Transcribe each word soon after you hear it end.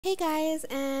Hey guys,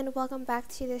 and welcome back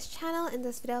to this channel. In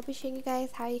this video I'll be showing you guys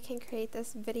how you can create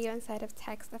this video inside of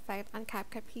text effect on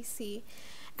CapCut PC.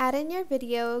 Add in your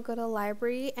video, go to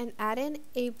library and add in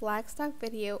a black stock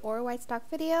video or white stock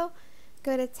video.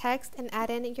 Go to text and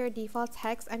add in your default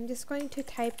text. I'm just going to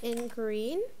type in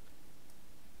green.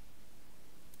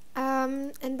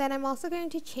 And then I'm also going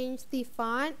to change the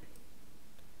font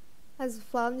as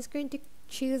well. I'm just going to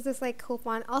choose this cool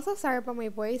font. Also sorry about my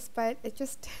voice, but it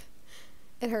just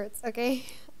it hurts, okay?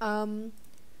 And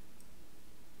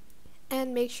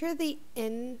make sure the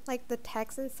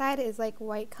text inside is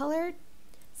white colored.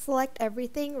 Select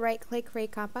everything, right click,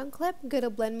 create compound clip, go to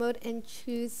blend mode and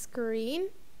choose screen.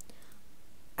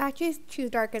 Actually choose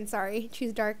darken,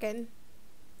 choose darken.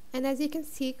 And as you can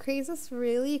see, it creates this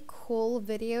really cool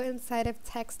video inside of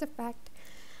text effect.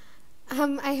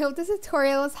 I hope this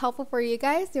tutorial was helpful for you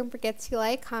guys. Don't forget to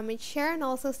like, comment, share, and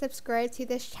also subscribe to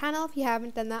this channel if you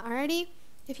haven't done that already.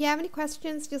 If you have any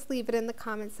questions, just leave it in the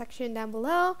comment section down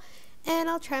below, and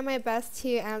I'll try my best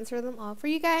to answer them all for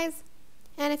you guys.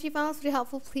 And if you found this video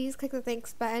helpful, please click the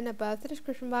thanks button above the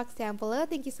description box down below.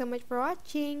 Thank you so much for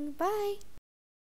watching. Bye!